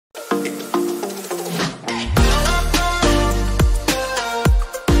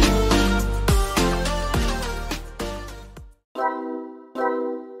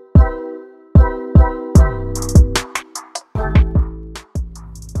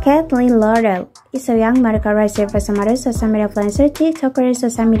Katelyn Lordah is a young medical researcher, model, social media influencer, TikToker,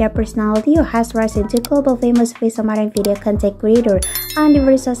 social media personality who has risen to global famous visual and video content creator on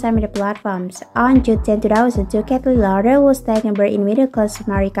diverse social media platforms. On June 10, 2002, Katelyn Lordah was taken birth in middle-class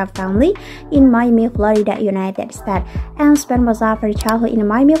American family in Miami, Florida, United States, and spent most of her childhood in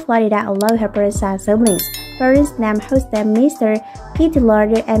Miami, Florida, along her parents and siblings. Parents named husband Mr. Katelyn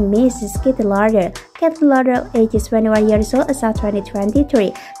Lordah and Mrs. Katelyn Lordah. Katelyn Lordah, ages 21 years old as of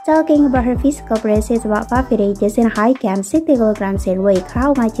 2023. Talking about her physical appearance, is about 5 feet inches in height and 60 kilograms in weight.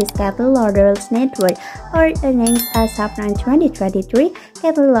 How much is Katelyn Lordah's net worth or earnings as of 2023?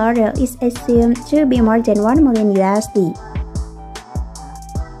 Katelyn Lordah is assumed to be more than $1 million USD.